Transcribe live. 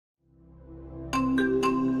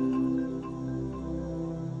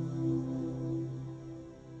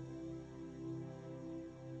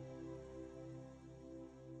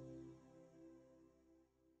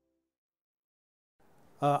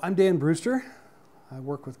I'm Dan Brewster. I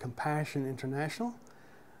work with Compassion International.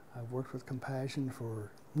 I've worked with Compassion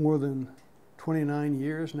for more than 29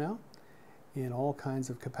 years now in all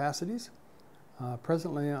kinds of capacities.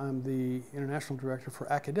 Presently, I'm the International Director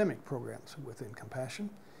for Academic Programs within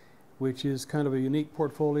Compassion, which is kind of a unique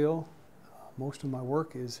portfolio. Most of my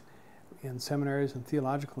work is in seminaries and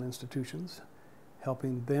theological institutions,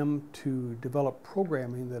 helping them to develop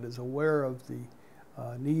programming that is aware of the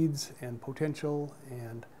needs and potential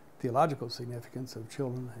and theological significance of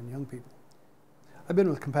children and young people. I've been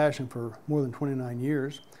with Compassion for more than 29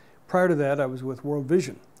 years. Prior to that, I was with World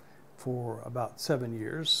Vision for about 7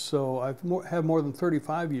 years, so I have more than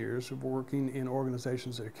 35 years of working in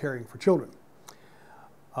organizations that are caring for children.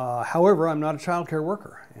 However, I'm not a child care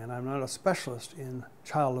worker, and I'm not a specialist in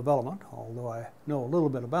child development, although I know a little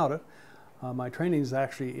bit about it. My training is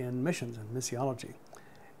actually in missions and missiology,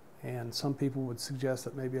 and some people would suggest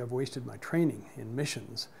that maybe I've wasted my training in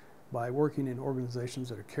missions by working in organizations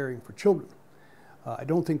that are caring for children. I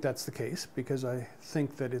don't think that's the case, because I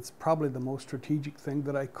think that it's probably the most strategic thing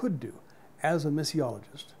that I could do as a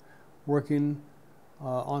missiologist, working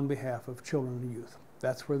on behalf of children and youth.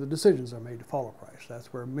 That's where the decisions are made to follow Christ.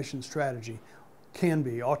 That's where mission strategy can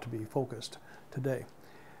be, ought to be focused today.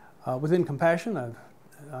 Within Compassion, I've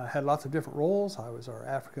had lots of different roles. I was our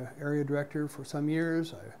Africa area director for some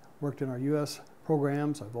years. I worked in our U.S.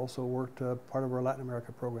 programs. I've also worked part of our Latin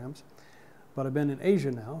America programs. But I've been in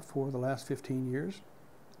Asia now for the last 15 years,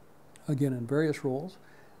 again in various roles,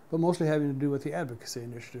 but mostly having to do with the Advocacy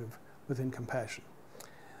initiative within Compassion.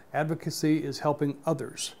 Advocacy is helping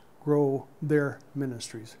others grow their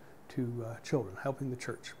ministries to children, helping the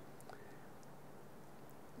church.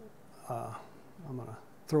 I'm going to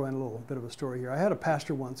throw in a little bit of a story here. I had a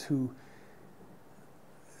pastor once who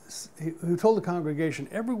told the congregation,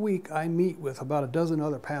 every week I meet with about a dozen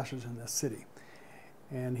other pastors in this city.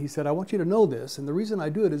 And he said, I want you to know this, and the reason I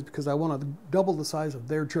do it is because I want to double the size of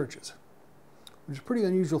their churches, which is a pretty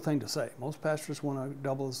unusual thing to say. Most pastors want to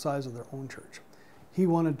double the size of their own church. He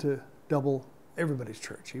wanted to double everybody's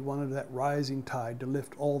church. He wanted that rising tide to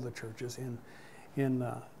lift all the churches in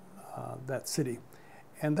that city.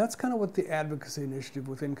 And that's kind of what the Advocacy initiative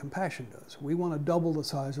within Compassion does. We want to double the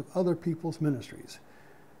size of other people's ministries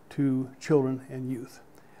to children and youth.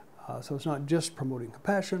 So it's not just promoting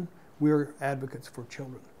compassion. We're advocates for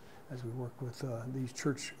children as we work with these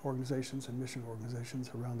church organizations and mission organizations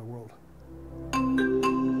around the world.